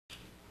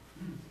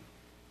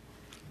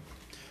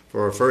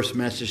For our first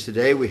message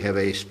today, we have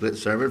a split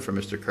sermon from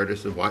Mr.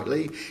 Curtis of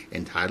Whiteley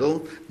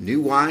entitled,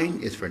 New Wine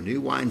is for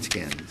New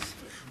Wineskins.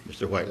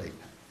 Mr. Whiteley.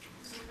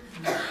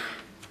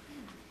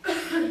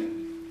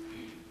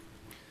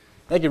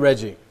 Thank you,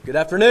 Reggie. Good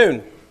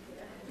afternoon.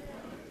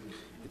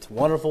 It's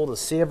wonderful to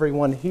see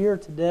everyone here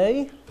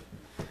today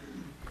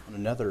on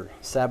another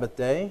Sabbath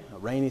day, a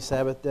rainy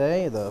Sabbath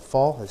day. The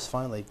fall has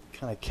finally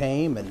kind of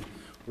came and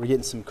we're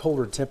getting some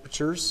colder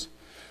temperatures.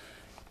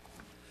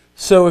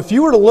 So if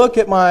you were to look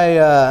at my,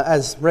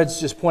 as Reg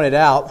just pointed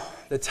out,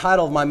 the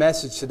title of my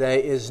message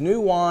today is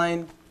New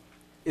Wine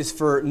is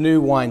for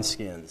New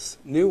Wineskins.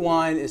 New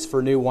wine is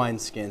for new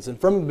wineskins. And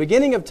from the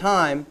beginning of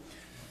time,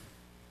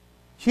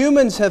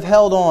 humans have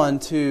held on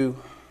to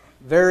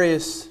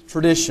various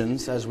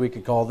traditions, as we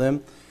could call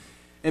them,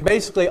 in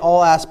basically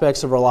all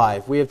aspects of our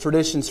life. We have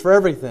traditions for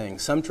everything.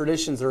 Some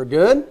traditions are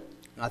good.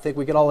 I think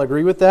we could all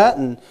agree with that.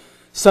 And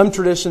some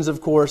traditions, of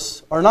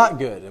course, are not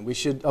good, and we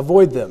should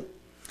avoid them.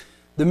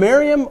 The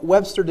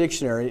Merriam-Webster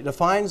Dictionary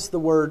defines the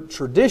word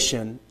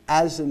tradition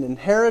as an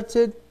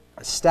inherited,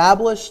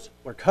 established,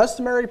 or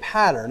customary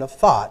pattern of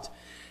thought,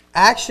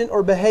 action,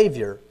 or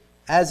behavior,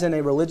 as in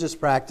a religious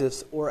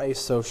practice or a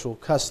social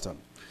custom.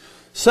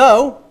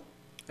 So,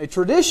 a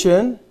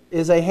tradition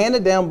is a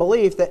handed-down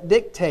belief that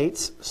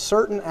dictates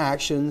certain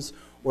actions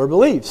or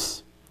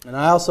beliefs. And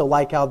I also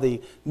like how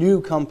the New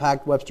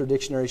Compact Webster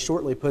Dictionary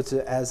shortly puts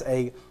it as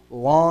a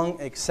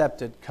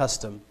long-accepted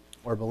custom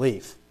or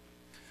belief.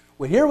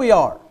 Well, here we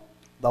are,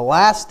 the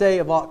last day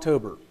of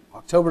October,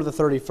 October the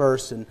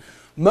 31st, and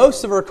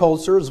most of our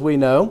culture, as we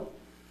know,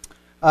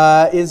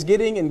 is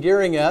getting and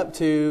gearing up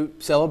to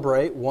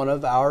celebrate one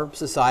of our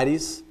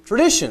society's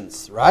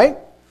traditions, right?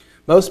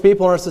 Most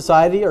people in our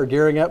society are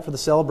gearing up for the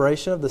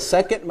celebration of the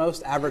second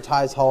most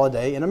advertised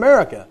holiday in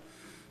America,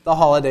 the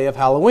holiday of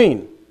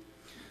Halloween.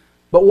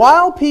 But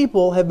while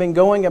people have been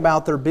going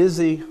about their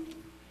busy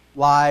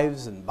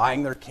lives and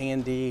buying their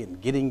candy and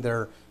getting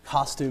their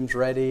costumes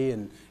ready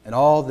and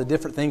all the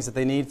different things that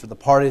they need for the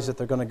parties that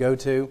they're going to go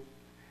to,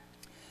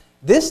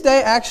 this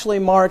day actually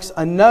marks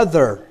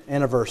another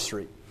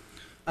anniversary,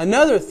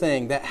 another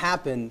thing that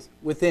happened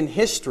within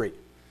history,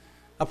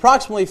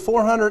 approximately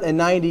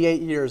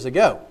 498 years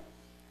ago.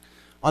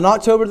 On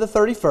October the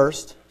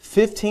 31st,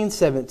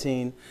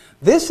 1517,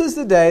 this is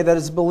the day that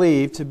is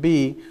believed to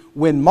be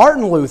when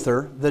Martin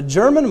Luther, the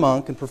German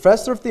monk and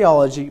professor of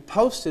theology,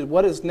 posted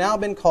what has now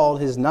been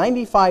called his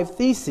 95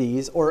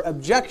 Theses or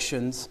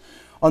objections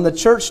on the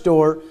church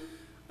door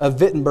of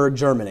Wittenberg,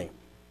 Germany,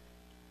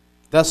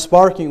 thus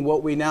sparking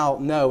what we now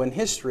know in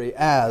history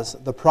as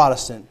the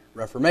Protestant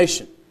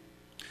Reformation.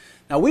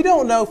 Now, we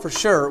don't know for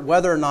sure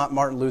whether or not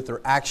Martin Luther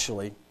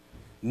actually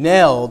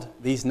nailed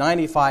these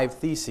 95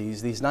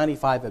 theses, these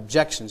 95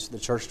 objections to the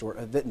church door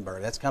of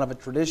Wittenberg. That's kind of a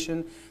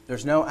tradition.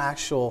 There's no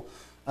actual,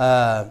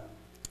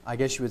 I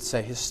guess you would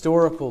say,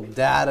 historical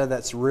data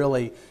that's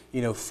really,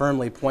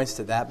 firmly points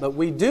to that. But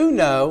we do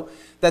know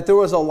that there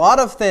was a lot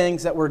of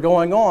things that were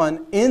going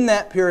on in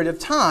that period of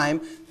time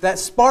that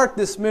sparked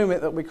this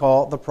movement that we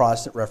call the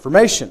Protestant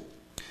Reformation.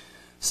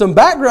 Some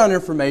background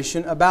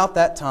information about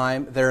that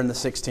time there in the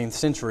 16th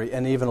century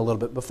and even a little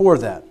bit before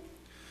that.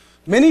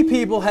 Many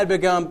people had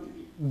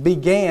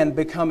began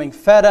becoming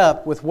fed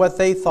up with what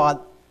they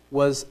thought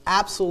was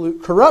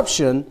absolute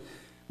corruption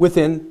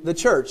within the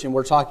church. And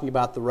we're talking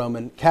about the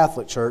Roman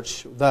Catholic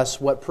Church,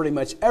 thus what pretty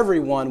much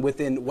everyone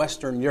within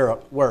Western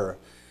Europe were.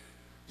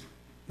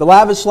 The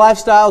lavish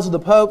lifestyles of the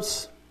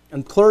popes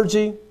and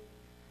clergy,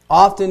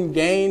 often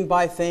gained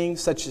by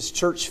things such as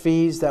church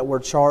fees that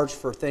were charged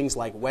for things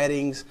like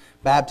weddings,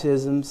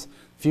 baptisms,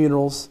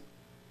 funerals.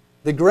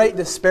 The great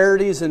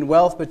disparities in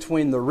wealth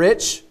between the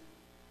rich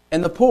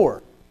and the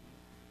poor.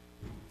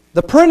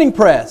 The printing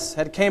press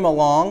had came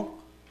along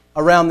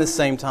around this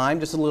same time,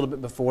 just a little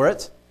bit before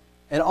it.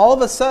 And all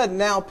of a sudden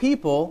now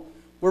people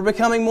were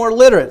becoming more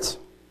literate,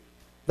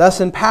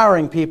 thus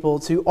empowering people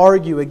to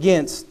argue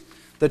against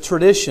the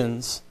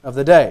traditions of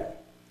the day.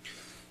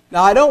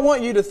 Now, I don't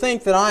want you to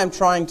think that I am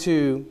trying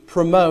to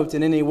promote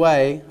in any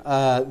way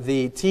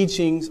the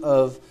teachings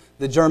of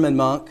the German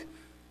monk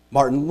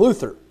Martin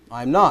Luther.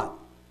 I'm not.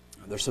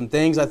 There's some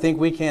things I think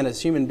we can,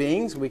 as human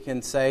beings, we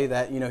can say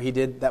that he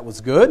did that was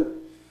good.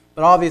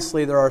 But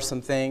obviously there are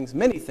some things,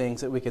 many things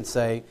that we can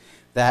say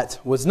that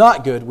was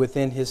not good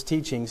within his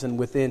teachings and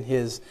within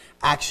his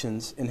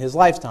actions in his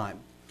lifetime.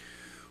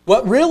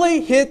 What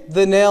really hit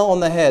the nail on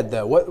the head,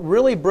 though, what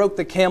really broke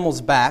the camel's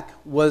back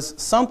was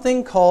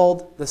something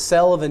called the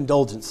sale of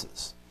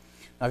indulgences.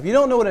 Now, if you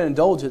don't know what an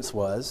indulgence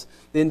was,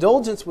 the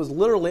indulgence was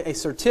literally a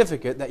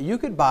certificate that you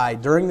could buy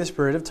during this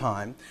period of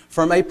time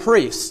from a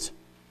priest.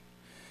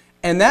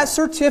 And that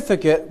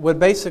certificate would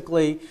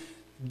basically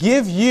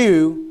give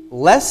you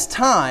less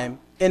time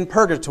in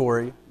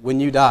purgatory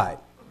when you died.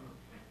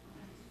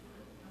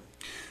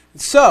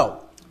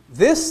 So,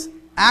 this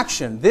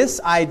action, this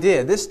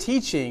idea, this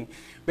teaching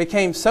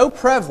became so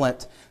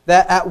prevalent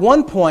that at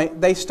one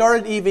point they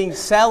started even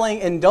selling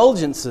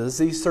indulgences,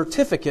 these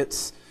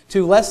certificates,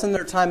 to lessen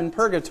their time in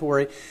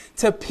purgatory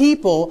to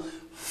people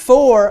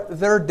for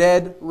their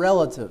dead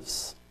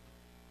relatives.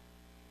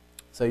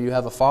 So you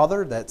have a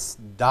father that's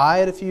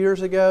died a few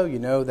years ago. You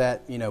know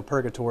that,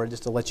 purgatory,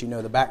 just to let you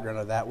know the background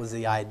of that, was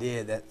the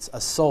idea that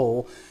a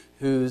soul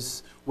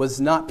whose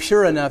was not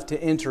pure enough to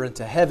enter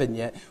into heaven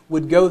yet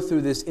would go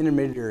through this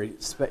intermediary,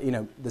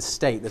 the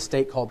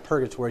state called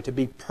purgatory, to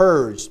be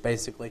purged,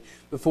 basically,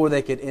 before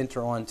they could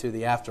enter onto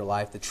the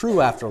afterlife, the true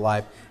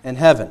afterlife in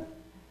heaven.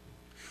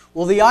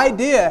 Well, the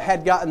idea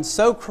had gotten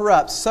so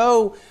corrupt,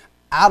 so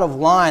out of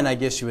line, I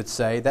guess you would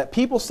say, that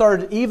people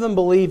started even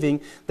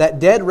believing that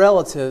dead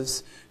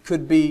relatives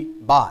could be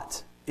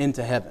bought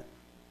into heaven.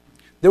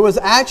 There was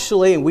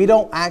actually, and we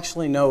don't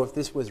actually know if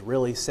this was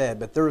really said,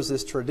 but there was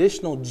this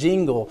traditional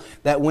jingle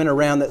that went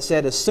around that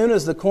said, as soon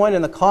as the coin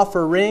in the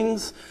coffer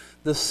rings,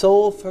 the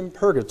soul from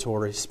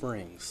purgatory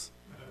springs.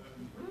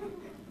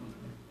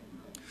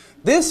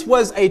 This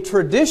was a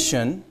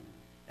tradition,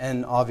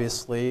 and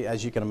obviously,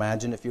 as you can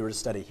imagine, if you were to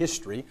study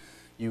history,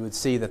 you would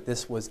see that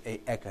this was an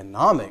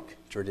economic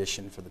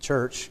tradition for the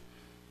church.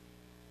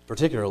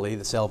 Particularly,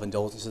 the sale of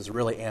indulgences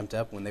really amped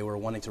up when they were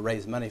wanting to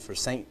raise money for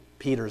St.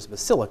 Peter's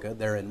Basilica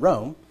there in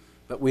Rome.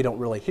 But we don't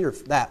really hear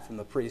that from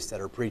the priests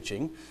that are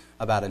preaching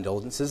about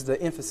indulgences.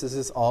 The emphasis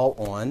is all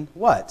on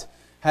what?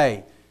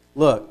 Hey,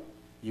 look,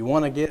 you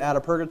want to get out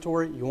of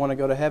purgatory? You want to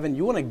go to heaven?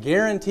 You want to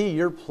guarantee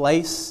your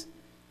place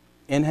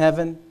in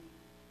heaven?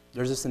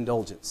 There's this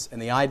indulgence.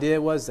 And the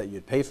idea was that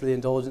you'd pay for the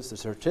indulgence, the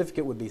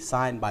certificate would be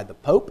signed by the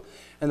Pope,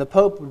 and the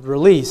Pope would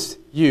release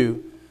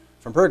you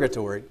from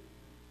purgatory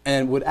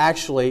and would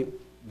actually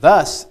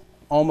thus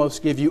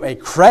almost give you a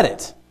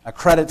credit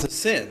to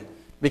sin,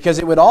 because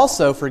it would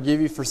also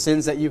forgive you for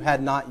sins that you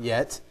had not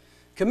yet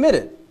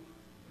committed.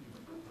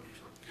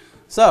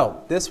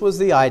 So, this was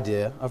the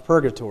idea of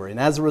purgatory. And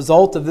as a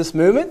result of this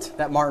movement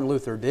that Martin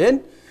Luther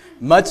did,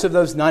 much of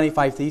those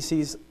 95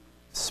 Theses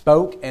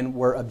spoke and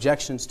were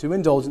objections to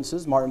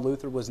indulgences. Martin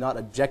Luther was not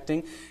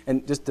objecting.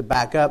 And just to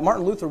back up,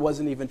 Martin Luther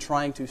wasn't even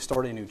trying to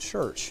start a new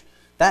church.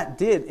 That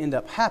did end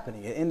up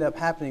happening. It ended up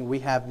happening. We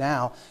have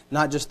now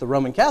not just the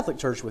Roman Catholic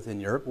Church within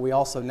Europe, we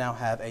also now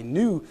have a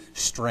new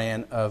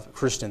strand of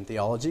Christian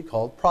theology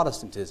called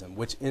Protestantism,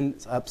 which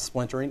ends up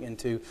splintering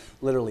into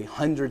literally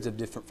hundreds of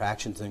different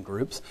factions and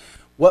groups.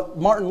 What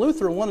Martin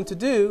Luther wanted to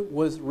do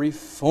was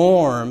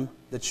reform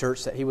the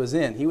church that he was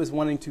in. He was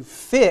wanting to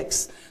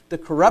fix the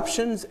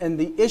corruptions and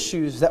the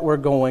issues that were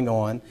going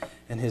on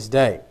in his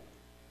day.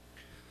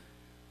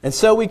 And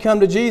so we come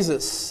to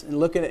Jesus and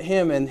look at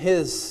Him and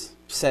His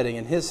setting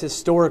and His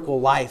historical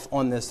life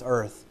on this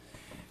earth.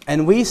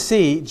 And we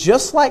see,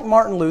 just like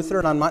Martin Luther,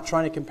 and I'm not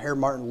trying to compare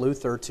Martin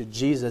Luther to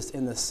Jesus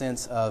in the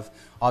sense of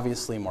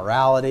obviously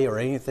morality or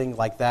anything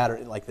like that, or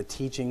like the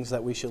teachings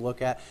that we should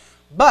look at,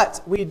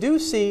 but we do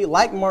see,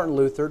 like Martin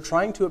Luther,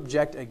 trying to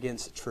object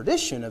against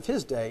tradition of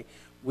his day,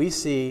 we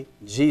see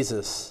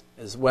Jesus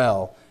as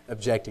well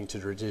objecting to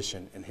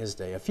tradition in his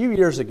day. A few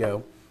years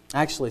ago,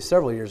 actually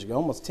several years ago,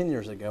 almost 10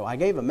 years ago, I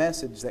gave a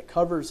message that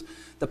covers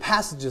the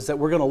passages that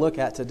we're going to look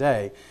at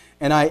today.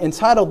 And I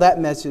entitled that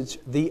message,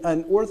 The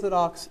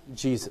Unorthodox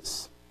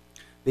Jesus.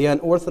 The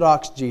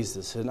Unorthodox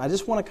Jesus. And I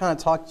just want to kind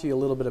of talk to you a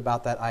little bit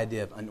about that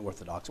idea of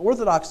unorthodox.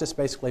 Orthodox just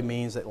basically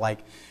means that like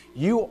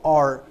you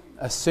are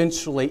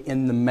essentially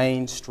in the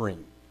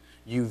mainstream.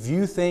 You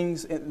view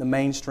things in the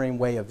mainstream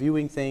way of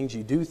viewing things.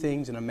 You do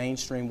things in a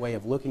mainstream way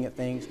of looking at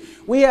things.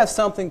 We have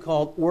something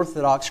called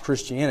Orthodox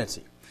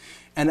Christianity.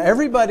 And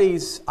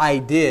everybody's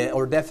idea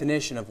or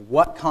definition of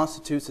what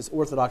constitutes as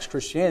Orthodox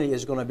Christianity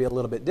is going to be a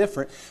little bit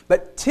different.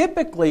 But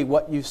typically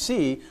what you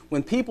see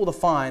when people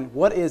define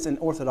what is an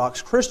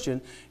Orthodox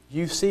Christian,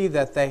 you see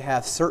that they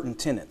have certain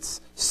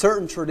tenets,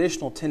 certain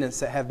traditional tenets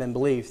that have been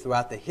believed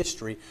throughout the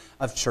history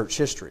of church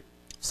history,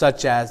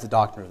 such as the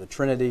doctrine of the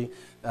Trinity,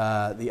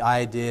 the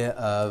idea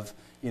of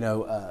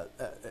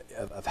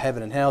of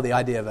heaven and hell, the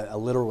idea of a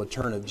literal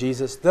return of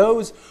Jesus.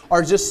 Those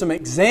are just some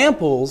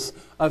examples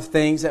of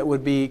things that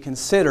would be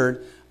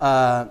considered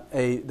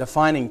a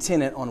defining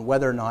tenet on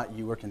whether or not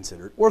you are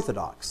considered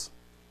Orthodox.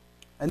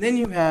 And then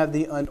you have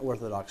the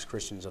unorthodox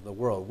Christians of the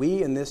world.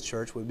 We in this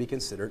church would be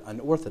considered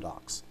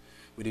unorthodox.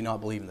 We do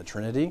not believe in the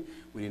Trinity.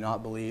 We do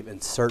not believe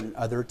in certain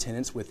other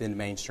tenets within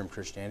mainstream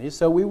Christianity.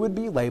 So we would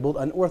be labeled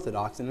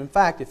unorthodox. And in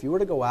fact, if you were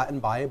to go out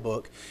and buy a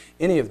book,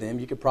 any of them,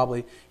 you could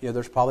probably,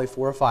 there's probably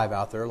 4 or 5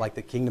 out there, like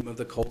The Kingdom of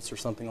the Cults or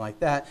something like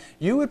that.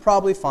 You would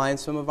probably find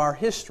some of our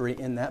history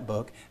in that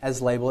book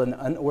as labeled an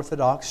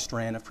unorthodox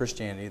strand of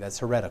Christianity that's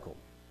heretical.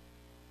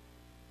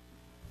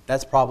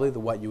 That's probably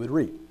what you would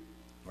read.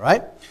 All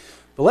right?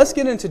 But let's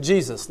get into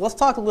Jesus. Let's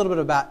talk a little bit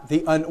about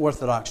the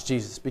unorthodox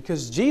Jesus,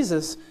 because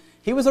Jesus,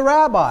 He was a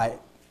rabbi,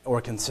 or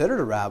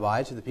considered a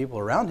rabbi to the people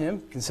around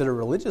Him, considered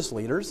religious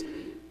leaders.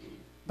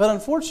 But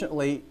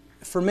unfortunately,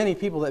 for many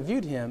people that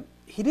viewed Him,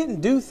 He didn't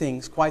do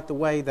things quite the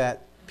way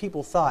that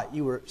people thought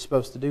you were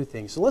supposed to do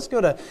things. So let's go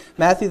to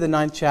Matthew, the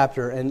 9th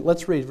chapter, and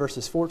let's read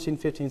verses 14,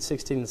 15,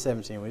 16, and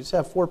 17. We just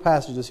have 4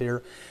 passages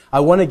here I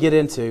want to get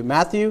into.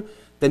 Matthew,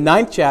 the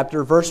 9th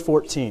chapter, verse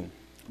 14.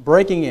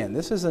 Breaking in.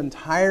 This is an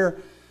entire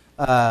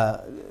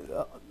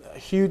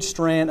huge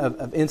strand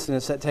of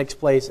incidents that takes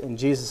place in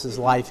Jesus'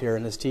 life here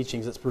in His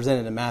teachings that's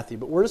presented in Matthew.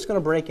 But we're just going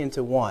to break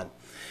into one.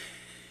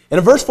 And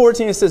in verse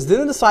 14 it says,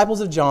 Then the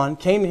disciples of John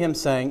came to him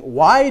saying,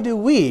 Why do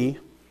we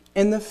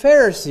and the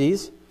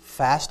Pharisees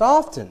fast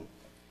often,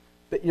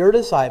 but your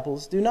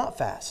disciples do not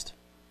fast?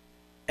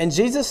 And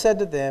Jesus said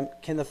to them,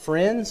 Can the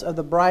friends of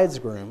the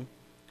bridegroom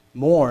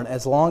mourn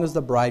as long as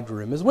the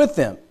bridegroom is with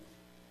them?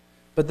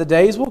 But the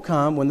days will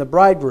come when the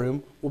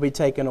bridegroom will be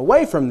taken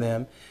away from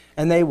them,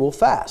 and they will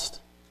fast.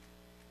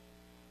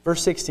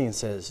 Verse 16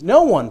 says,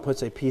 No one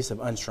puts a piece of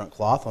unshrunk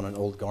cloth on an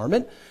old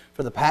garment,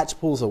 for the patch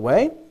pulls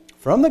away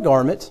from the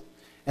garment,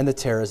 and the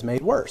tear is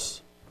made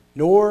worse.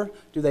 Nor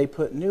do they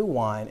put new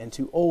wine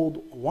into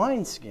old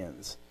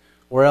wineskins,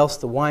 or else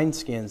the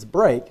wineskins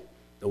break,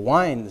 the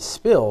wine is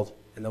spilled,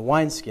 and the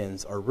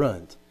wineskins are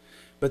ruined.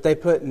 But they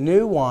put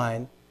new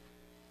wine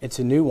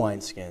into new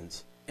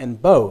wineskins,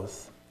 and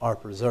both are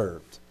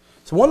preserved.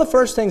 So one of the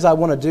first things I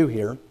want to do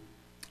here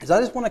is I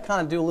just want to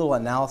kind of do a little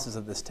analysis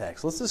of this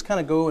text. Let's just kind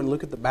of go and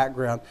look at the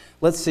background.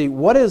 Let's see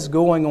what is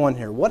going on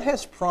here. What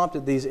has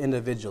prompted these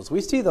individuals?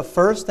 We see the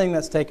first thing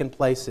that's taken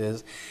place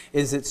is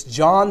it's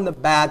John the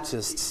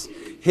Baptist's,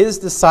 his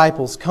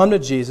disciples come to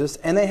Jesus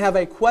and they have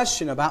a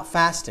question about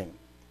fasting.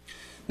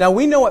 Now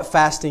we know what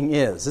fasting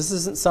is. This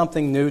isn't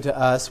something new to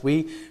us.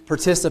 We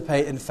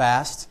participate in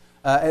fasts.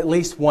 At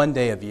least one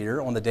day of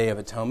year on the Day of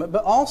Atonement,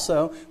 but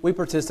also we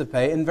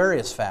participate in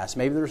various fasts.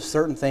 Maybe there's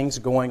certain things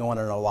going on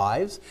in our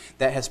lives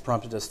that has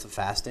prompted us to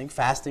fasting.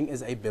 Fasting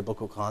is a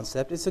biblical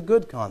concept. It's a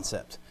good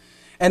concept.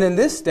 And in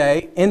this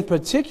day, in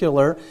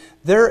particular,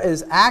 there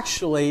is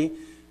actually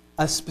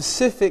a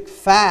specific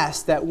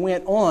fast that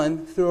went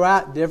on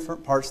throughout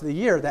different parts of the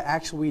year that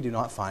actually we do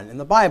not find in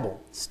the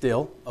Bible.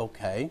 Still,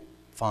 okay,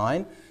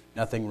 fine,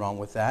 nothing wrong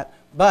with that.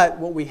 But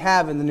what we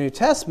have in the New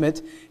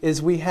Testament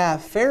is we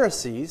have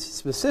Pharisees,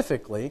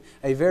 specifically,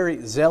 a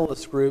very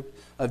zealous group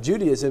of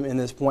Judaism in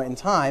this point in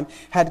time,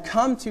 had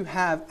come to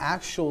have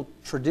actual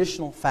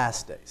traditional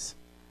fast days,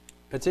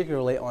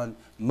 particularly on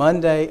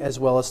Monday as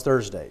well as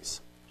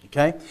Thursdays.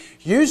 Okay?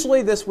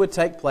 Usually this would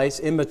take place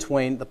in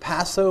between the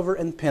Passover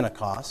and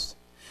Pentecost,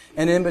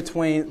 and in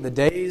between the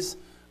days,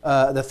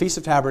 the Feast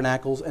of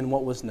Tabernacles and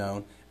what was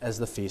known as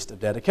the Feast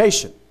of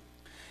Dedication.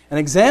 An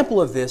example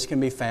of this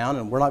can be found,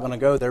 and we're not going to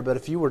go there, but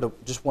if you were to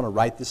just want to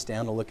write this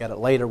down to look at it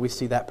later, we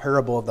see that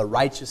parable of the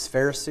righteous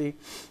Pharisee.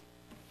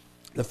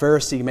 The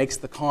Pharisee makes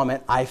the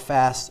comment, I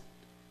fast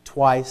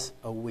twice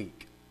a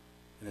week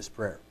in his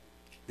prayer.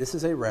 This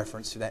is a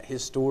reference to that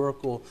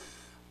historical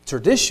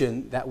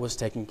tradition that was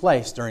taking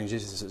place during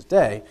Jesus'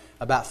 day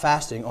about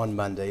fasting on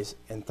Mondays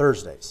and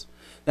Thursdays.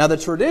 Now the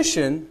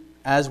tradition,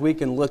 as we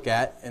can look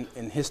at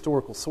in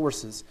historical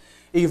sources,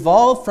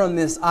 evolved from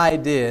this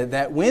idea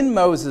that when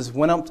Moses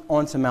went up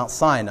onto Mount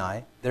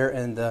Sinai, there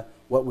in the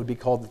what would be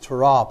called the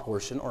Torah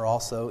portion, or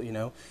also,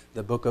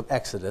 the book of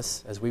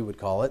Exodus, as we would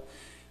call it,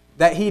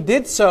 that he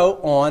did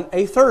so on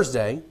a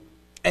Thursday,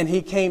 and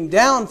he came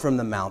down from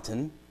the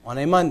mountain on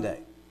a Monday.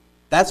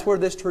 That's where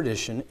this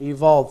tradition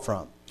evolved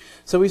from.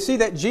 So we see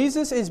that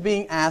Jesus is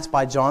being asked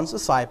by John's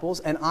disciples,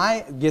 and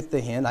I get the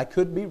hint, I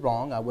could be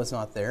wrong, I was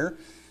not there,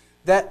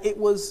 that it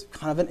was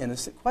kind of an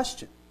innocent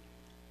question.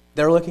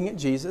 They're looking at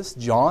Jesus.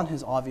 John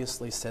has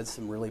obviously said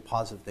some really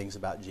positive things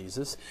about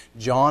Jesus.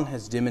 John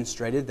has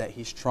demonstrated that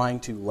he's trying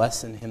to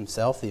lessen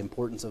himself, the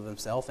importance of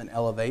himself, and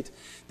elevate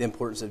the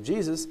importance of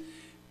Jesus.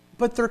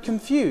 But they're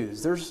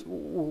confused. There's,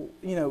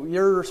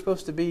 you're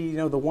supposed to be,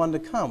 the one to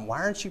come. Why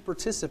aren't you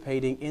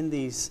participating in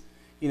these,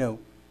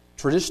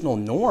 traditional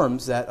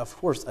norms that, of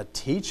course, a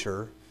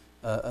teacher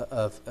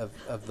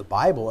of the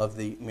Bible, of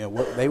the,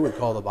 what they would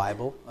call the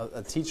Bible,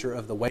 a teacher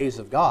of the ways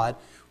of God,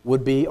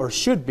 would be or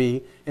should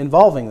be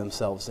involving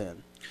themselves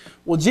in?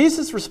 Well,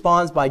 Jesus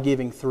responds by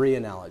giving three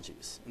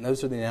analogies, and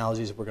those are the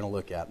analogies that we're going to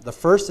look at. The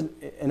first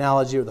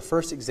analogy, or the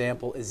first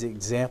example, is the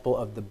example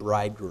of the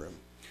bridegroom.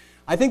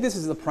 I think this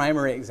is the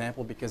primary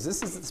example because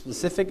this is the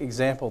specific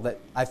example that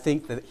I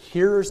think the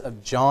hearers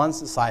of John's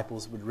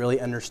disciples would really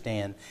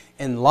understand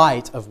in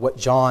light of what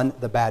John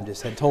the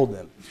Baptist had told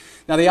them.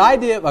 Now, the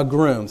idea of a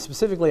groom,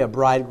 specifically a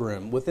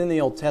bridegroom, within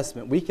the Old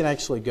Testament, we can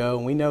actually go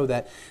and we know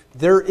that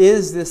there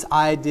is this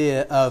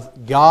idea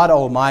of God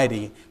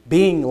Almighty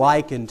being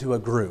likened to a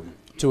groom,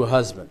 to a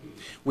husband.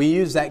 We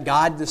use that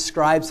God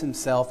describes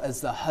himself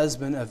as the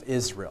husband of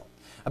Israel,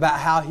 about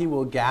how he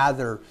will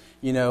gather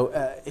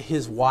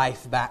his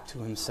wife back to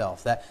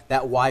himself,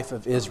 that wife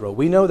of Israel.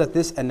 We know that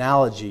this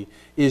analogy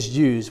is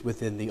used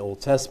within the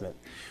Old Testament.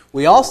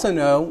 We also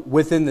know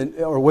within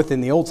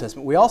the Old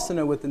Testament, we also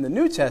know within the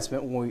New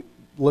Testament, when we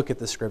look at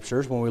the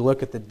Scriptures, when we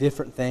look at the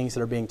different things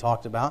that are being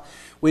talked about,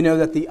 we know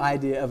that the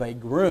idea of a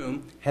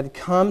groom had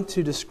come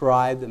to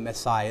describe the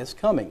Messiah's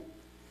coming.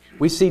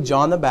 We see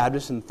John the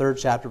Baptist in the 3rd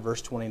chapter,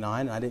 verse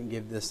 29, and I didn't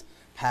give this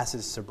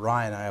passage to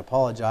Brian, I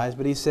apologize,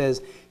 but he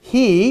says,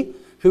 He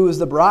who is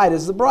the bride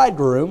is the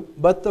bridegroom,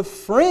 but the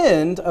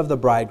friend of the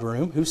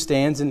bridegroom who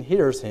stands and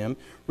hears him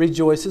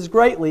rejoices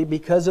greatly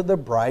because of the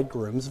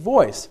bridegroom's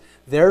voice.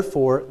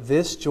 Therefore,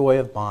 this joy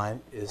of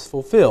mine is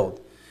fulfilled.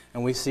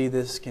 And we see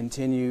this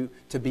continue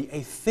to be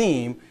a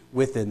theme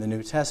within the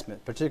New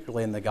Testament,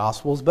 particularly in the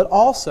Gospels, but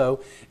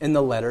also in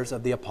the letters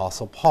of the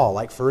Apostle Paul.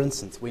 Like, for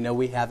instance, we know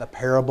we have a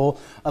parable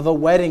of a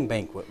wedding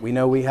banquet. We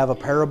know we have a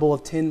parable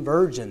of 10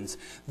 virgins.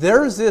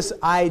 There's this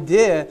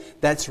idea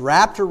that's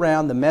wrapped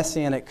around the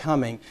Messianic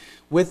coming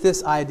with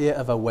this idea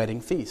of a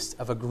wedding feast,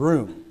 of a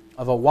groom,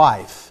 of a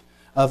wife,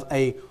 of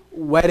a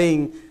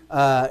wedding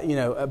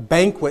a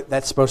banquet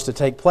that's supposed to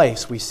take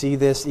place. We see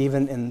this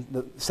even in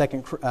the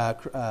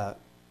 2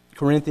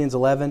 Corinthians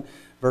 11,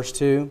 verse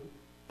 2,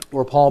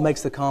 where Paul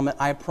makes the comment,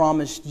 I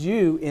promised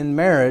you in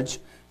marriage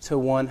to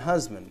one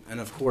husband. And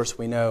of course,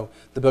 we know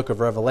the book of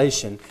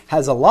Revelation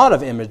has a lot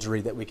of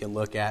imagery that we can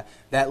look at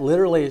that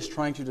literally is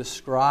trying to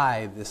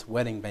describe this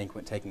wedding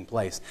banquet taking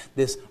place,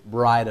 this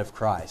bride of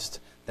Christ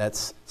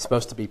that's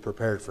supposed to be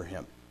prepared for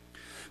him.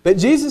 But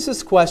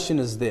Jesus' question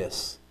is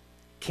this: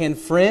 can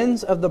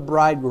friends of the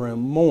bridegroom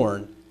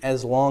mourn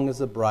as long as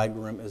the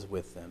bridegroom is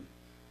with them?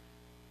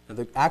 Now,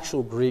 the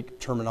actual Greek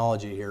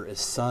terminology here is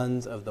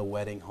sons of the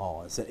wedding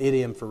hall. It's an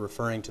idiom for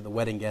referring to the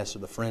wedding guests or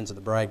the friends of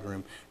the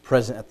bridegroom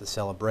present at the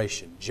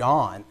celebration.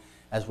 John,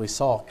 as we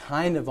saw,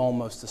 kind of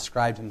almost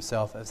described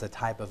himself as a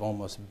type of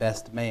almost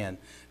best man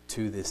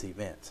to this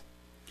event.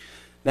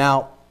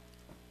 Now,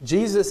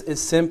 Jesus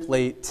is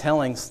simply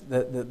telling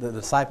the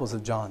disciples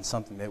of John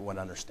something they would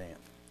understand.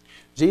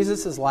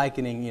 Jesus is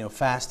likening,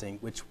 fasting,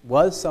 which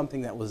was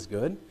something that was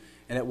good,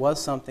 and it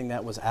was something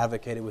that was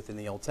advocated within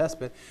the Old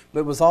Testament, but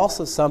it was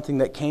also something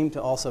that came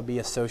to also be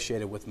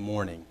associated with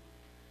mourning,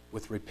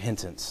 with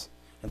repentance,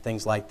 and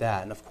things like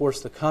that. And of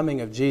course, the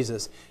coming of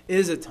Jesus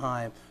is a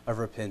time of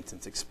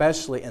repentance,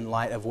 especially in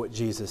light of what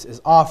Jesus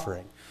is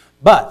offering.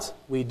 But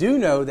we do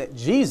know that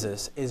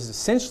Jesus is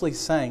essentially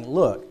saying,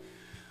 look,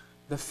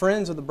 the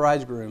friends of the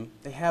bridegroom,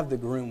 they have the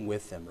groom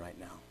with them right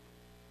now.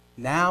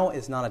 Now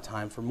is not a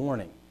time for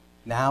mourning.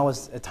 Now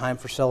is a time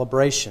for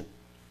celebration.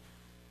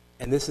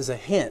 And this is a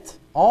hint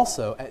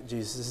also at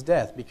Jesus'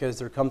 death, because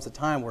there comes a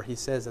time where he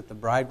says that the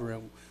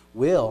bridegroom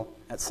will,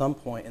 at some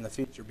point in the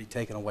future, be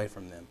taken away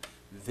from them.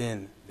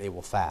 Then they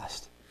will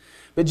fast.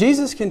 But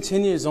Jesus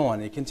continues on.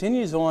 He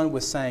continues on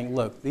with saying,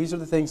 look, these are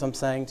the things I'm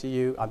saying to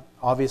you. I'm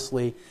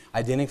obviously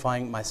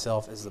identifying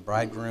myself as the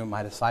bridegroom,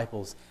 my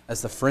disciples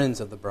as the friends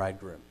of the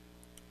bridegroom.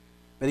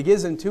 But he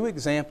gives them two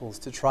examples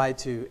to try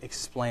to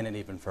explain it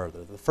even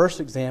further. The first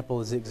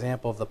example is the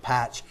example of the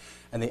patch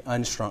and the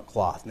unshrunk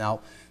cloth. Now,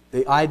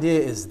 the idea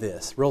is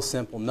this, real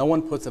simple. No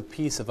one puts a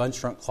piece of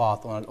unshrunk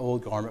cloth on an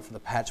old garment, for the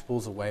patch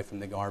pulls away from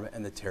the garment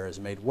and the tear is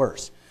made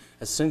worse.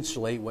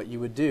 Essentially, what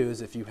you would do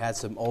is if you had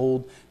some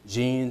old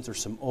jeans or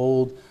some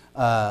old,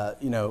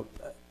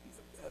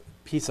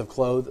 piece of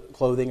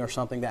clothing or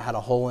something that had a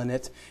hole in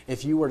it,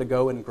 if you were to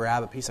go and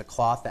grab a piece of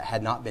cloth that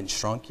had not been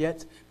shrunk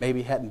yet,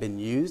 maybe hadn't been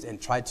used, and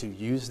tried to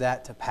use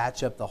that to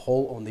patch up the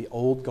hole on the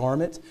old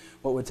garment,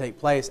 what would take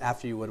place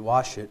after you would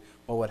wash it?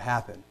 What would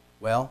happen?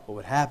 Well, what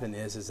would happen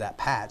is that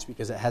patch,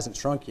 because it hasn't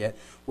shrunk yet,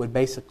 would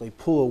basically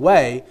pull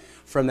away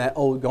from that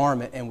old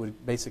garment and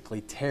would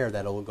basically tear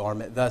that old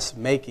garment, thus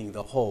making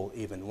the hole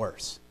even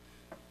worse.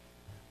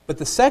 But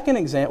the second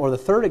example, or the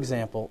third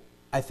example,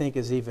 I think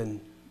is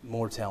even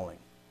more telling.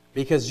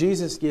 Because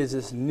Jesus gives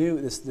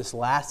this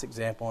last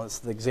example, and it's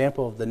the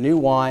example of the new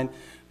wine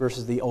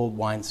versus the old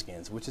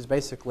wineskins, which is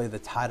basically the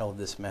title of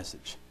this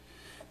message.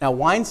 Now,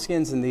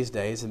 wineskins in these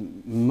days,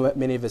 and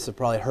many of us have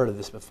probably heard of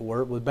this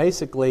before, were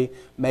basically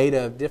made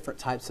of different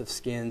types of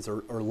skins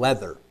or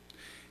leather.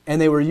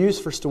 And they were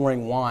used for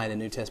storing wine in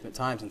New Testament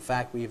times. In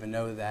fact, we even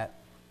know that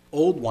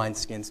old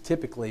wineskins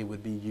typically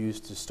would be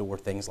used to store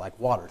things like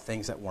water,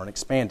 things that weren't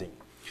expanding.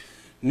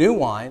 New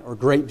wine, or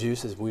grape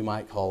juice as we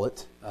might call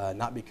it,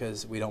 not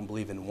because we don't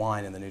believe in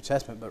wine in the New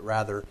Testament, but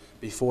rather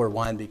before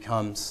wine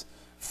becomes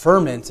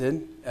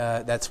fermented,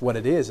 that's what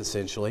it is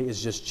essentially,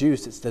 is just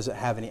juice. It doesn't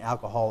have any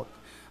alcoholic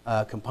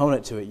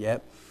component to it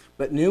yet.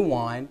 But new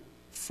wine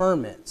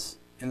ferments.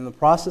 And in the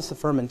process of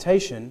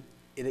fermentation,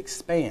 it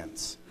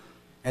expands.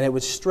 And it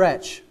would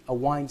stretch a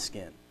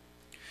wineskin.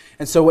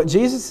 And so what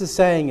Jesus is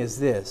saying is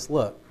this: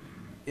 look,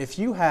 if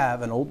you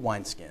have an old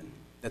wineskin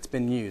that's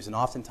been used, and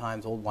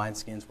oftentimes old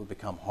wineskins would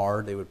become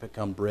hard, they would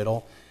become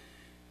brittle.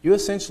 You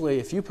essentially,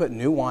 if you put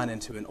new wine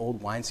into an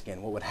old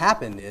wineskin, what would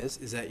happen is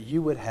that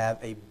you would have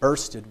a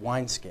bursted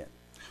wineskin.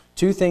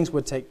 Two things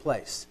would take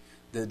place.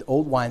 The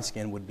old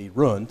wineskin would be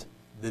ruined.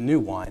 The new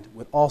wine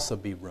would also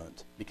be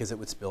ruined because it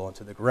would spill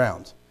into the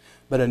ground.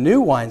 But a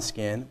new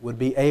wineskin would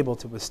be able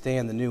to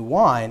withstand the new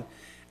wine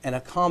and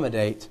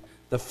accommodate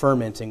the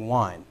fermenting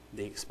wine,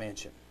 the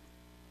expansion.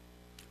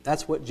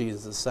 That's what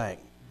Jesus is saying.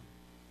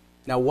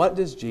 Now, what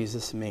does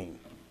Jesus mean?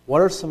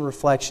 What are some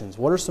reflections?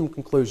 What are some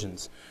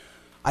conclusions?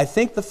 I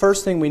think the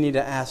first thing we need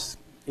to ask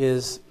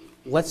is,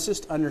 let's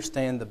just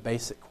understand the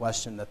basic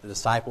question that the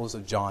disciples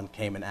of John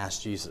came and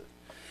asked Jesus.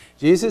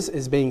 Jesus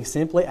is being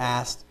simply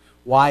asked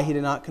why he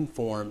did not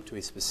conform to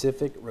a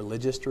specific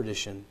religious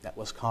tradition that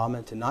was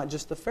common to not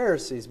just the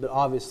Pharisees, but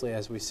obviously,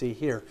 as we see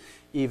here,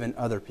 even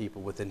other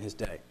people within his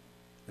day.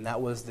 And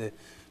that was the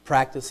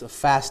practice of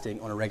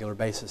fasting on a regular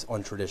basis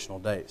on traditional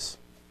days.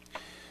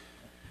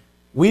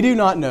 We do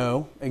not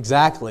know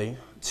exactly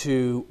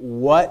to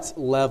what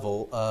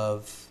level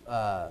of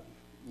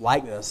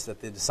likeness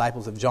that the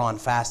disciples of John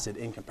fasted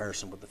in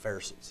comparison with the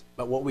Pharisees.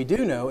 But what we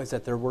do know is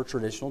that there were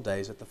traditional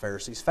days that the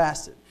Pharisees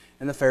fasted.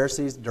 And the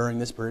Pharisees, during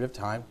this period of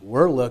time,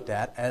 were looked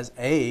at as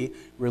a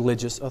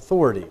religious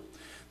authority.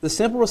 The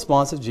simple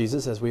response of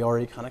Jesus, as we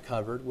already kind of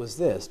covered, was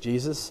this.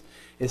 Jesus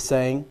is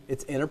saying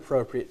it's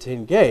inappropriate to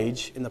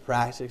engage in the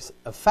practice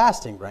of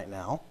fasting right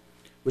now,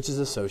 which is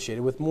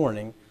associated with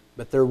mourning,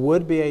 but there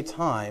would be a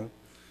time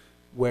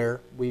where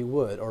we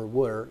would, or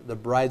were, the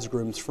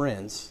bridegroom's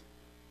friends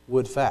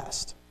would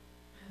fast.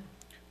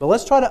 But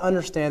let's try to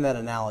understand that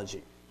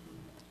analogy.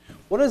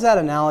 What is that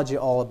analogy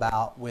all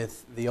about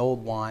with the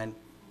old wine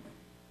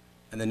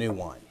and the new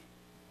wine?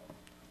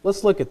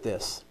 Let's look at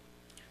this.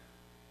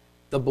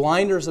 The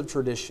blinders of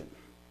tradition.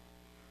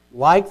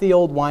 Like the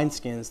old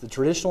wineskins, the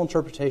traditional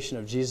interpretation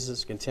of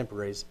Jesus'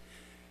 contemporaries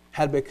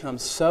had become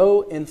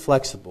so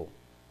inflexible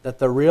that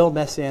the real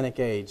messianic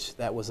age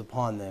that was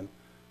upon them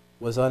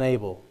was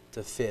unable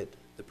to fit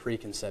the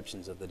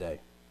preconceptions of the day.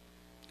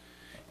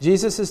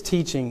 Jesus'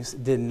 teachings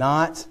did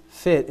not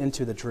fit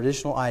into the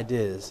traditional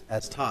ideas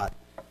as taught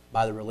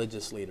by the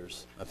religious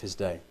leaders of his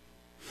day.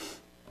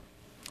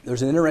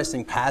 There's an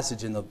interesting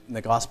passage in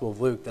the Gospel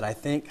of Luke that I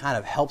think kind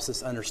of helps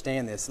us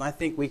understand this. And I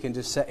think we can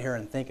just sit here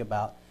and think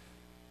about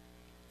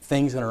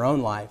things in our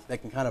own life that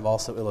can kind of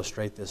also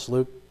illustrate this.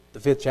 Luke, the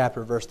 5th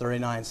chapter, verse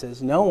 39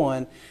 says, "No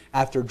one,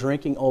 after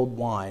drinking old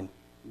wine,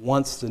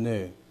 wants the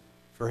new,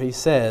 for he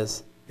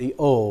says, the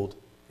old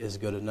is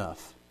good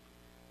enough."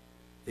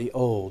 The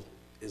old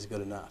is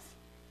good enough.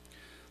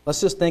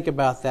 Let's just think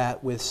about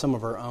that with some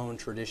of our own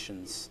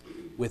traditions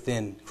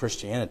within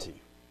Christianity.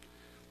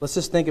 Let's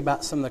just think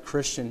about some of the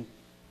Christian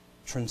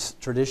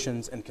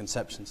traditions and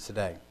conceptions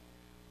today.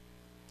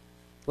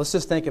 Let's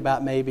just think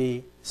about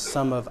maybe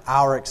some of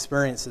our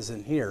experiences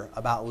in here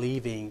about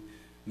leaving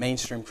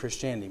mainstream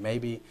Christianity.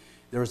 Maybe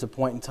there was a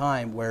point in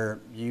time where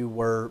you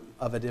were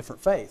of a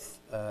different faith.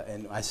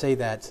 And I say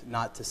that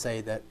not to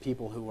say that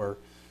people who are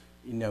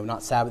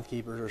not Sabbath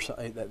keepers or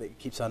that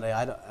keep Sunday,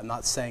 I'm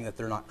not saying that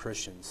they're not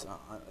Christians,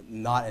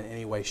 not in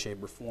any way,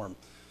 shape, or form.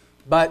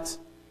 But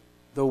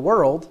the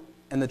world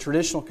and the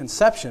traditional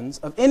conceptions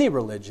of any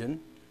religion,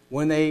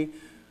 when they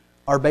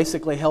are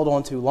basically held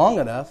on to long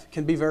enough,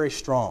 can be very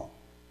strong.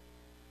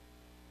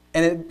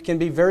 And it can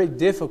be very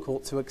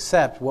difficult to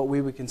accept what we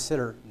would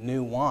consider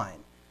new wine,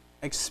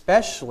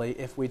 especially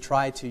if we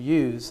try to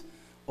use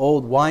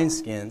old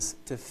wineskins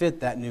to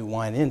fit that new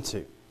wine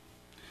into.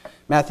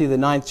 Matthew, the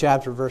 9th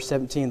chapter, verse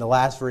 17, the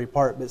last very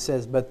part, it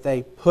says, "But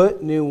they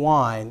put new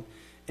wine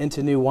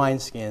into new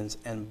wineskins,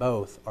 and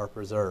both are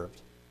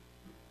preserved."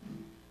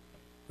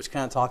 Which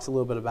kind of talks a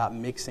little bit about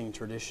mixing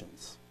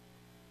traditions.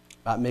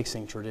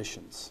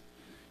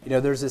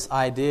 There's this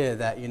idea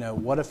that,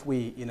 what if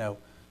we,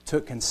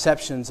 took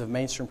conceptions of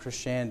mainstream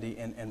Christianity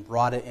and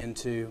brought it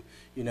into,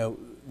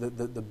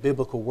 the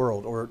biblical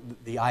world or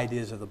the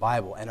ideas of the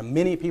Bible. And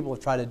many people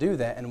have tried to do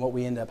that, and what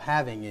we end up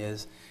having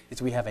is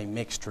we have a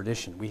mixed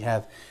tradition. We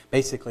have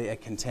basically a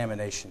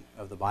contamination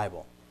of the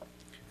Bible.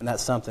 And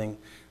that's something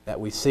that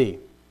we see.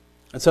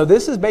 And so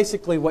this is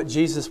basically what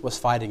Jesus was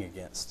fighting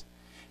against.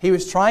 He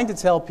was trying to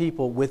tell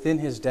people within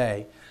his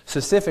day,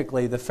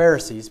 specifically the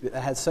Pharisees, that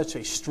had such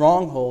a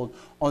stronghold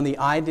on the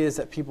ideas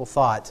that people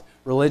thought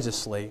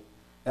religiously,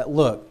 that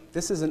look,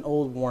 this is an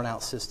old,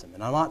 worn-out system.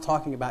 And I'm not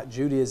talking about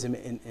Judaism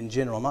in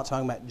general. I'm not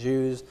talking about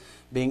Jews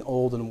being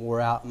old and wore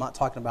out. I'm not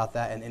talking about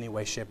that in any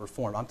way, shape, or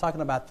form. I'm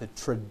talking about the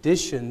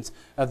traditions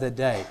of the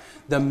day.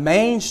 The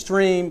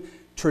mainstream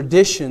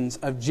traditions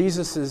of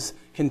Jesus'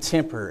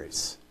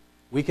 contemporaries.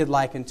 We could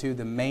liken to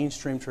the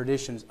mainstream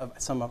traditions of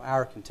some of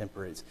our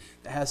contemporaries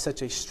that has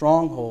such a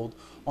stronghold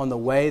on the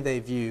way they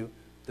view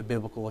the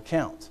biblical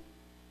account.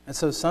 And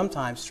so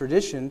sometimes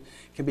tradition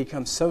can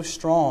become so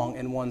strong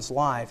in one's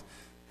life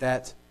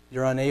that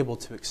you're unable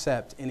to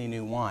accept any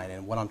new wine.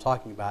 And what I'm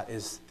talking about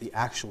is the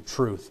actual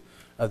truth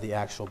of the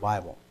actual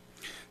Bible.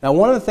 Now,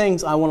 one of the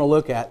things I want to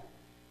look at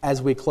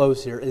as we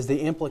close here is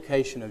the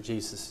implication of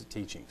Jesus'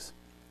 teachings.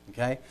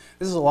 Okay?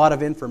 This is a lot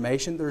of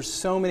information. There's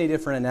so many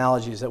different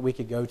analogies that we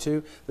could go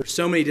to. There's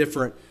so many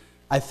different,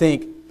 I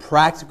think,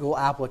 practical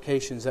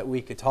applications that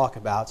we could talk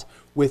about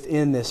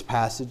within this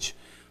passage.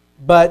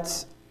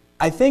 But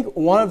I think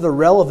one of the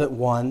relevant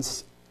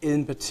ones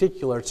in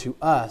particular to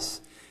us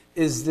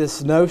is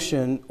this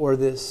notion or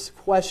this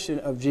question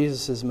of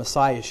Jesus'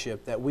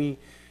 messiahship that we,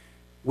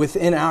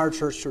 within our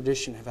church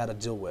tradition, have had to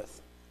deal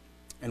with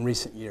in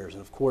recent years.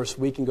 And of course,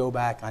 we can go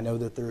back. I know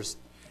that there's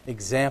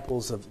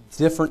examples of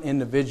different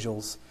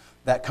individuals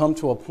that come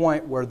to a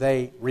point where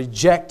they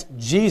reject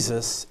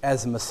Jesus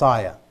as a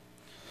Messiah.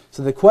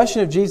 So the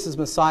question of Jesus'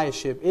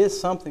 messiahship is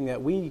something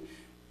that we,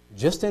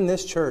 just in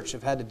this church,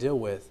 have had to deal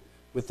with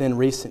within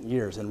recent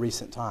years and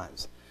recent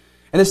times.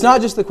 And it's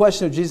not just the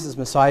question of Jesus'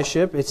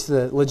 messiahship, it's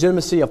the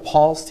legitimacy of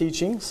Paul's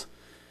teachings,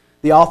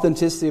 the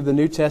authenticity of the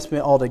New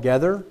Testament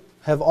altogether,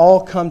 have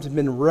all come to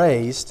been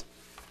raised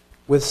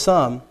with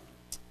some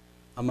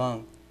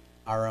among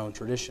our own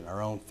tradition,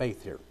 our own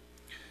faith here.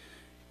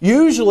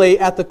 Usually,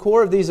 at the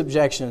core of these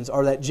objections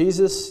are that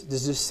Jesus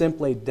just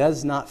simply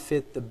does not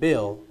fit the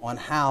bill on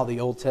how the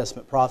Old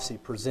Testament prophecy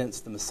presents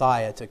the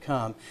Messiah to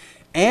come,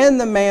 and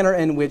the manner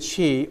in which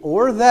he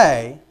or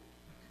they,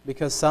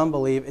 because some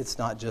believe it's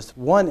not just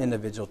one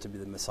individual to be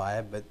the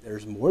Messiah, but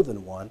there's more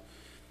than one,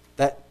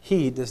 that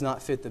he does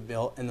not fit the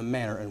bill in the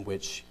manner in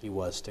which he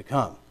was to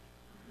come.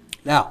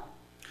 Now,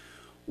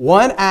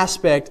 one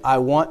aspect I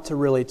want to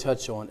really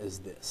touch on is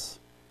this.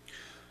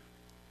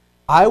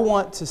 I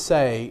want to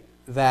say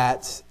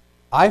that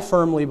I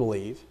firmly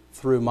believe,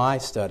 through my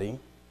study,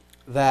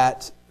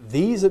 that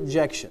these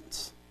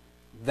objections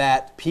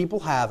that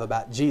people have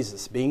about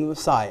Jesus being the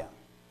Messiah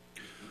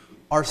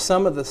are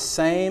some of the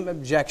same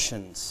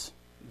objections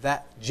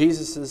that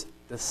Jesus'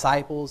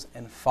 disciples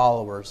and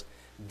followers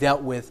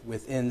dealt with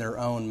within their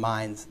own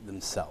minds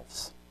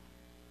themselves.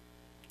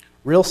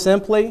 Real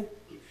simply,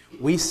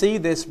 we see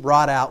this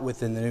brought out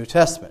within the New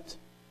Testament.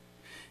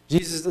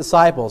 Jesus'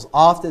 disciples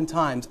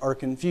oftentimes are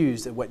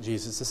confused at what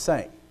Jesus is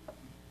saying.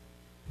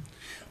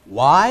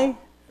 Why?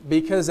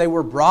 Because they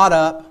were brought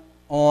up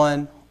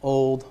on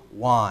old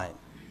wine.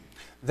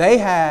 They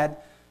had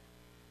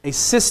a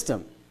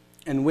system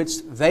in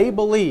which they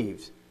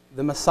believed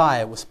the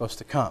Messiah was supposed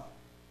to come.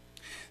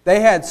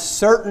 They had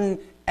certain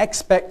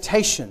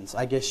expectations,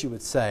 I guess you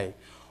would say,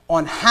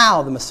 on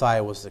how the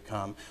Messiah was to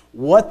come,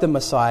 what the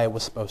Messiah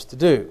was supposed to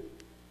do.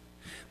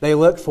 They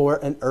looked for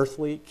an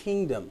earthly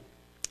kingdom.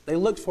 They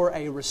looked for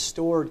a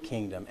restored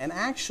kingdom. And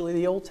actually,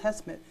 the Old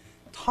Testament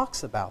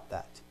talks about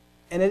that.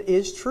 And it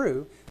is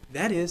true.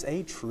 That is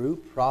a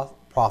true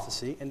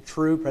prophecy and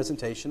true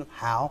presentation of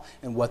how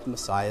and what the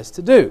Messiah is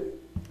to do.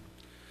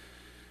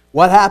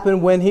 What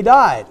happened when he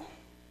died?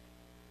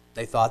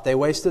 They thought they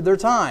wasted their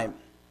time.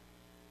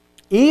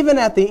 Even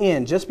at the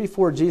end, just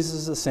before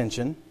Jesus'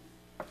 ascension,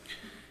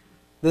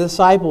 the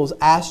disciples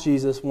asked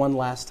Jesus one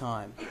last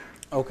time,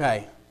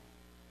 okay,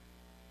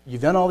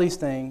 you've done all these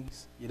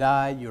things. You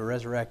died, you were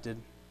resurrected.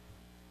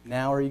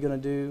 Now are you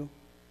going to do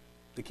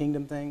the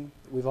kingdom thing?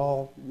 We've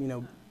all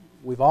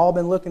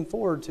been looking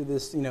forward to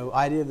this,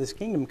 idea of this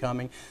kingdom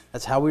coming.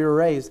 That's how we were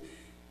raised.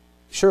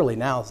 Surely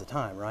now is the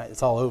time, right?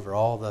 It's all over,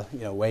 all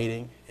the,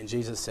 waiting. And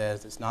Jesus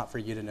says, it's not for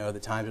you to know the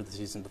times of the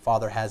season. The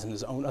Father has in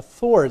His own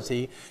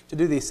authority to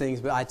do these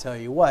things. But I tell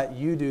you what,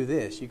 you do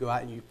this. You go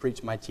out and you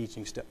preach my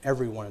teachings to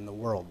everyone in the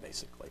world,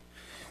 basically.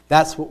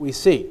 That's what we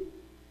see.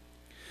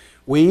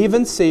 We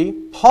even see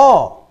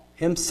Paul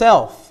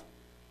himself,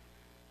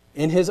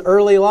 in his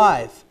early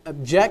life,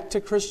 object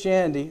to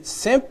Christianity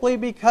simply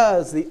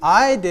because the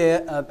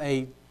idea of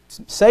a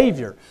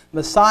Savior,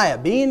 Messiah,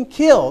 being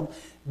killed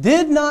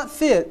did not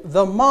fit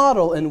the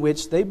model in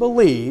which they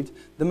believed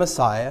the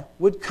Messiah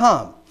would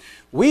come.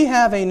 We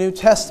have a New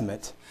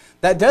Testament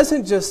that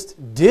doesn't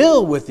just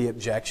deal with the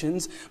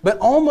objections, but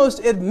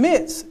almost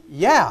admits,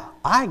 yeah,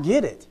 I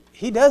get it.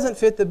 He doesn't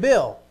fit the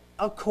bill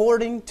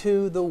according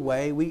to the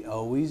way we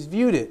always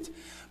viewed it.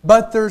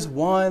 But there's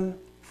one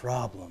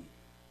problem.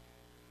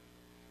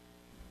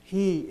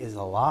 He is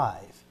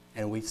alive,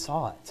 and we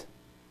saw it.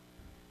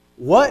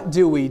 What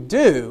do we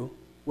do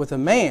with a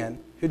man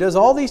who does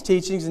all these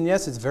teachings? And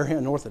yes, it's very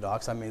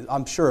unorthodox. I mean,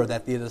 I'm sure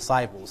that the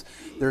disciples,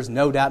 there's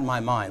no doubt in my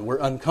mind, were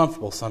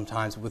uncomfortable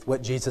sometimes with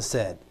what Jesus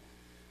said.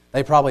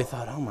 They probably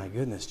thought, oh my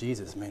goodness,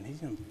 Jesus, man,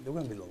 they're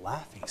going to be the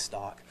laughing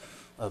stock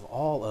of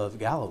all of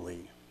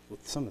Galilee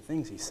with some of the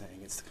things he's saying.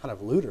 It's kind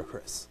of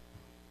ludicrous.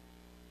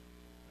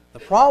 The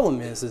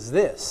problem is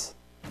this.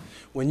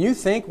 When you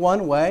think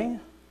one way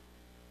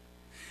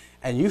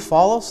and you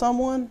follow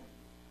someone,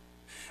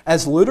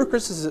 as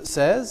ludicrous as it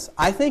says,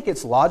 I think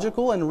it's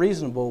logical and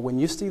reasonable when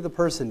you see the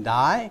person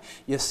die,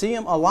 you see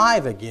him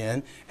alive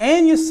again,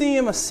 and you see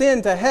him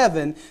ascend to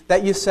heaven,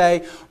 that you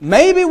say,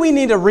 maybe we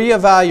need to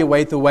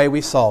reevaluate the way we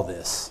saw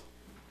this.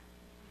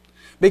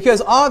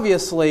 Because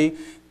obviously,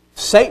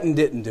 Satan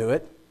didn't do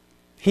it.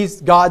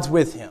 God's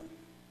with him.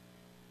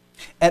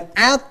 And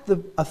at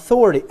the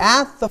authority,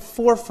 at the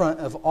forefront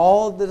of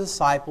all of the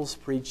disciples'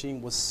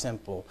 preaching was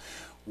simple.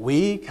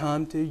 We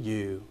come to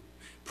you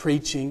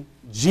preaching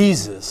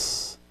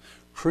Jesus,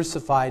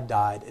 crucified,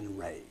 died, and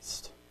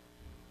raised.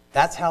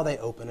 That's how they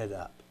open it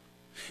up.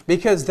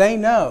 Because they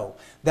know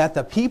that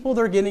the people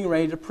they're getting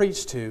ready to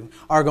preach to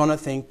are going to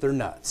think they're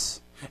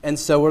nuts. And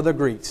so are the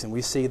Greeks. And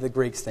we see the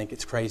Greeks think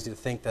it's crazy to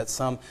think that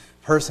some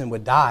person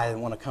would die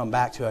and want to come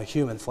back to a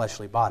human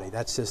fleshly body.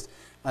 That's just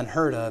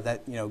unheard of.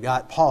 That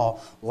got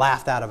Paul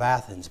laughed out of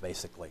Athens,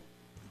 basically.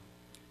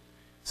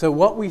 So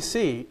what we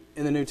see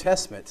in the New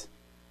Testament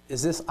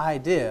is this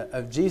idea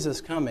of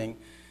Jesus coming,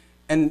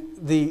 and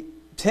the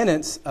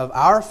tenets of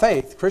our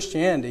faith,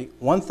 Christianity.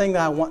 One thing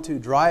that I want to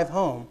drive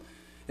home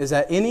is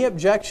that any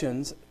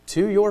objections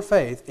to your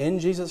faith in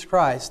Jesus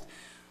Christ,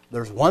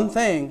 there's one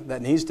thing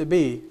that needs to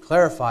be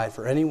clarified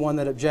for anyone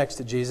that objects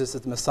to Jesus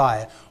as the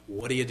Messiah.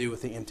 What do you do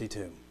with the empty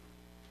tomb?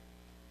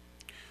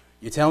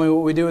 You tell me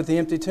what we do with the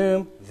empty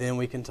tomb, then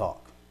we can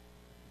talk.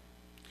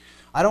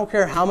 I don't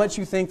care how much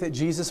you think that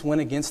Jesus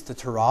went against the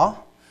Torah.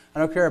 I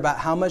don't care about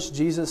how much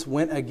Jesus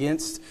went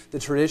against the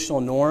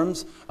traditional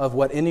norms of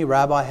what any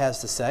rabbi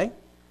has to say.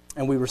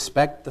 And we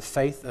respect the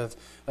faith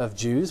of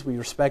Jews. We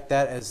respect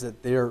that as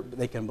that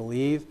they can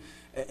believe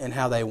in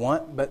how they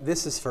want. But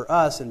this is for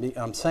us, and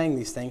I'm saying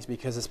these things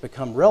because it's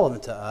become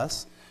relevant to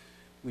us.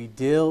 We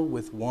deal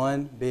with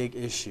one big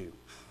issue.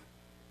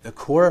 The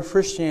core of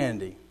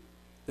Christianity,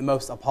 the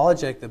most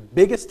apologetic, the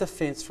biggest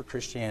defense for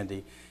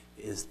Christianity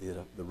is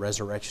the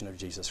resurrection of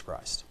Jesus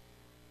Christ.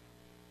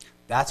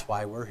 That's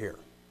why we're here.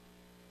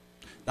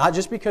 Not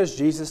just because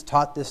Jesus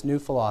taught this new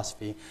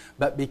philosophy,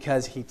 but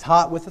because he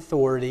taught with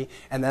authority,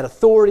 and that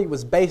authority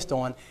was based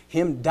on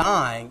him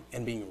dying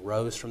and being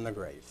rose from the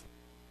grave.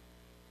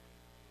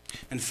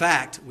 In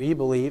fact, we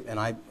believe, and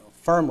I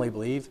firmly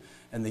believe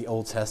in the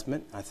Old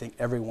Testament. I think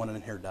everyone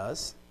in here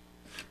does.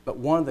 But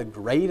one of the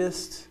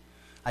greatest,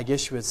 I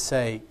guess you would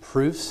say,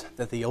 proofs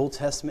that the Old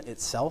Testament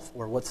itself,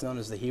 or what's known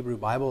as the Hebrew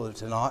Bible, the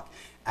Tanakh,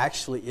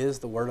 actually is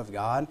the Word of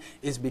God,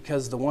 is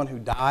because the one who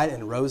died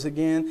and rose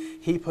again,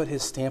 he put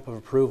his stamp of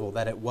approval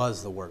that it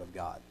was the Word of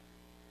God.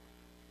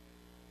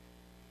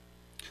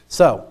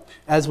 So,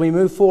 as we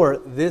move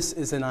forward, this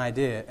is an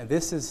idea, and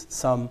this is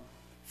some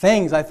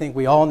things I think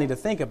we all need to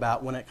think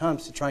about when it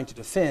comes to trying to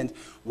defend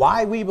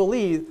why we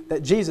believe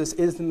that Jesus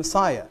is the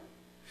Messiah.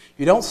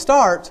 You don't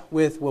start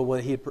with, well,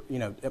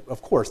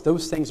 of course,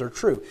 those things are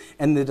true.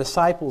 And the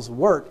disciples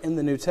work in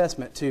the New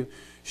Testament to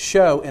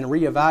show and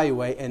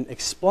reevaluate and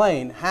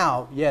explain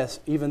how, yes,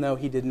 even though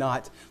he did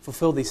not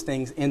fulfill these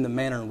things in the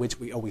manner in which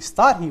we always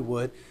thought he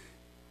would,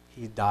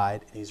 he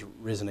died and he's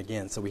risen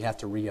again. So we have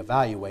to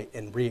reevaluate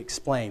and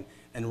re-explain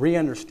and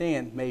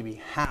re-understand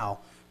maybe how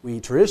we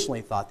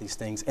traditionally thought these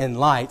things in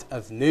light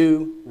of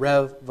new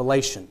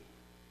revelation.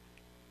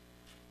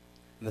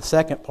 And the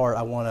second part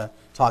I want to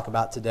talk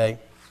about today,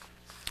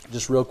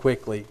 just real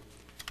quickly,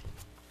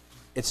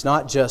 it's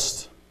not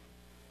just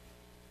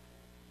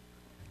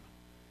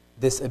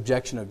this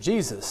objection of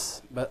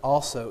Jesus, but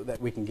also that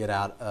we can get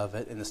out of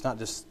it. And it's not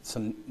just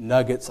some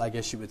nuggets, I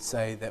guess you would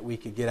say, that we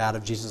could get out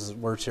of Jesus'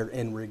 words here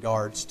in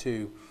regards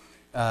to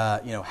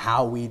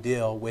how we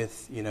deal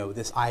with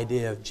this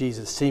idea of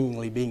Jesus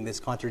seemingly being this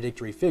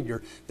contradictory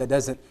figure that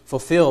doesn't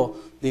fulfill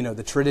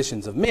the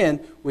traditions of men.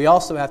 We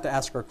also have to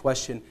ask our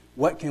question,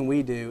 what can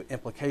we do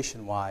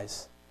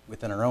implication-wise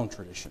within our own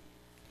tradition?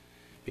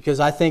 Because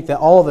I think that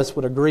all of us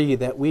would agree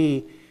that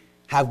we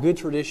have good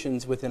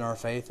traditions within our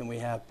faith, and we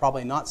have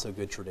probably not so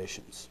good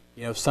traditions.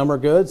 Some are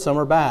good, some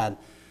are bad.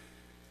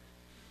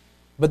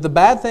 But the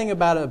bad thing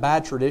about a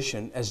bad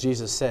tradition, as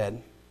Jesus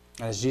said,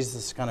 as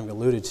Jesus kind of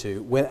alluded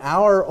to, when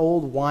our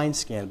old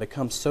wineskin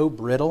becomes so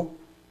brittle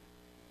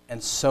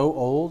and so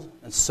old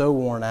and so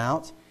worn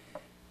out,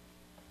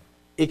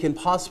 it can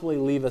possibly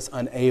leave us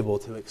unable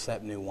to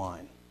accept new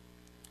wine.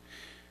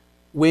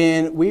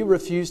 When we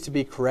refuse to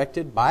be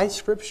corrected by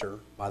Scripture,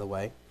 by the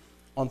way,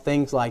 on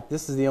things like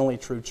this is the only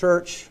true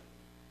church.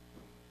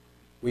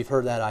 We've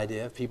heard that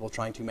idea of people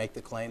trying to make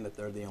the claim that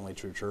they're the only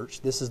true church.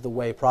 This is the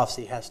way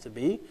prophecy has to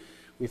be.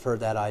 We've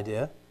heard that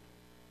idea.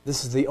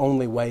 This is the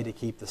only way to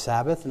keep the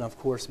Sabbath. And of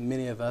course,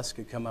 many of us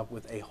could come up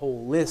with a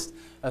whole list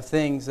of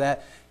things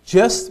that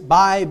just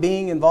by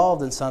being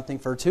involved in something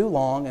for too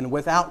long and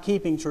without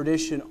keeping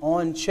tradition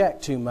on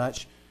check too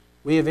much,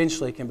 we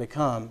eventually can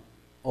become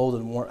old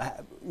and worn.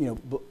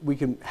 We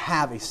can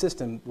have a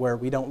system where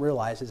we don't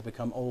realize it's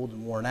become old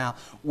and worn out,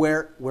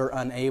 where we're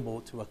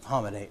unable to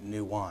accommodate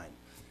new wine.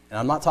 And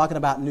I'm not talking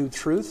about new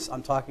truths.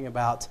 I'm talking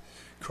about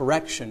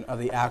correction of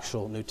the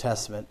actual New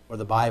Testament or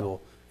the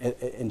Bible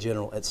in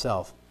general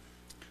itself.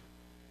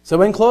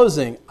 So in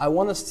closing, I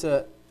want us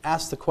to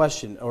ask the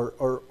question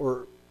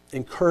or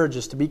encourage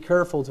us to be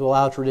careful to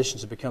allow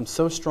traditions to become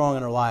so strong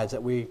in our lives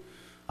that we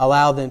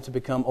allow them to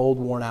become old,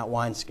 worn-out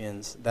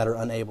wineskins that are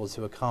unable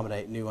to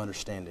accommodate new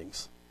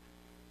understandings.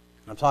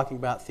 I'm talking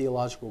about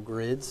theological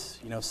grids.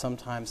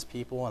 Sometimes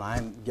people, and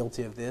I'm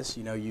guilty of this,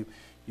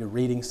 you're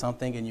reading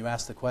something and you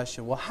ask the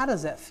question, well, how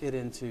does that fit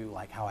into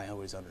how I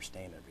always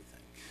understand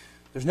everything?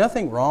 There's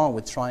nothing wrong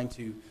with trying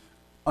to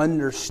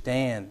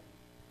understand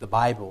the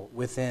Bible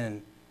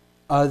within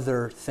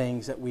other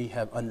things that we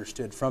have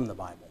understood from the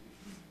Bible.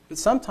 But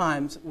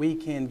sometimes we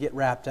can get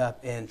wrapped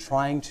up in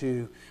trying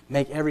to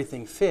make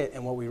everything fit,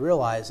 and what we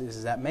realize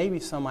is that maybe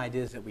some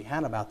ideas that we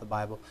had about the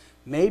Bible,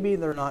 maybe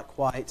they're not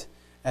quite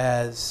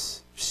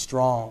as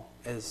strong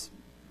as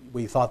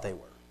we thought they were.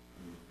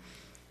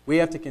 We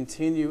have to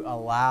continue to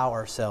allow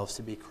ourselves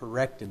to be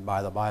corrected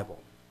by the Bible.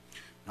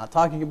 I'm not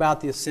talking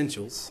about the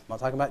essentials. I'm not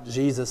talking about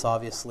Jesus,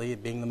 obviously,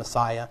 being the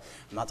Messiah.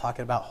 I'm not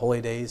talking about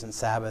holy days and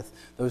Sabbath.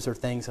 Those are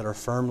things that are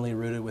firmly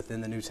rooted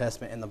within the New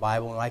Testament and the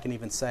Bible. And I can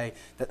even say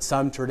that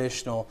some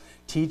traditional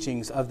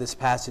teachings of this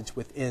passage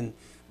within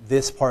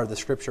this part of the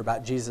Scripture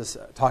about Jesus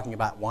talking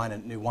about wine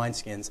and new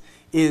wineskins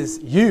is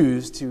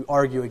used to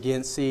argue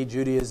against,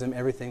 Judaism,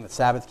 everything, the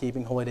Sabbath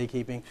keeping, holy day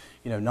keeping,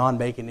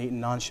 non-bacon eating,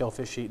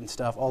 non-shellfish eating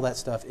stuff, all that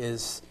stuff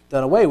is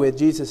done away with.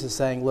 Jesus is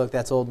saying, look,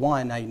 that's old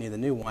wine, now you need the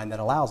new wine that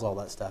allows all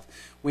that stuff.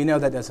 We know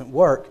that doesn't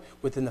work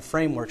within the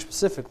framework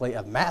specifically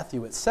of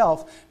Matthew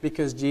itself,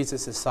 because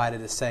Jesus is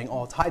cited as saying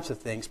all types of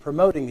things,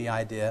 promoting the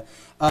idea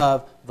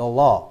of the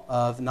law,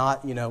 of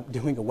not,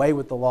 doing away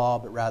with the law,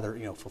 but rather,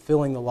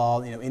 fulfilling the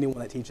law. Anyone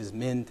that teaches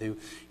men to,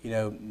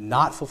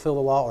 not fulfill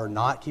the law or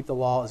not keep the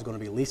law is going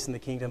to be least in the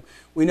kingdom.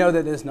 We know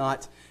that does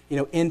not,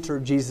 enter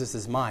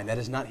Jesus' mind. That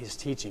is not his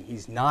teaching.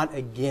 He's not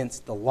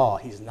against the law.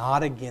 He's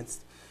not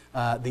against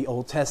the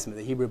Old Testament,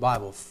 the Hebrew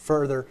Bible.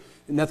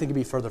 Nothing can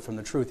be further from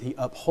the truth. He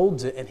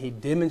upholds it, and he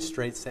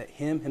demonstrates that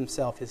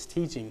himself, his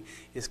teaching,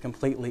 is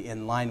completely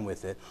in line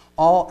with it.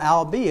 All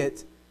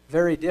albeit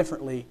very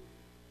differently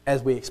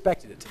as we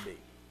expected it to be.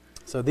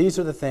 So these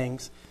are the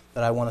things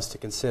that I want us to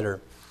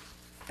consider.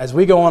 As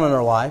we go on in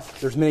our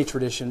life, there's many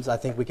traditions I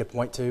think we could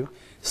point to.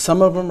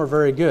 Some of them are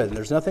very good, and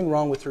there's nothing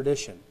wrong with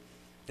tradition,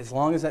 as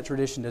long as that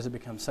tradition doesn't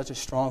become such a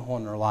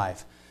stronghold in our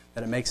life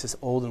that it makes us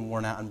old and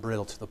worn out and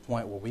brittle to the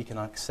point where we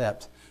cannot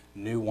accept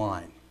new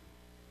wine.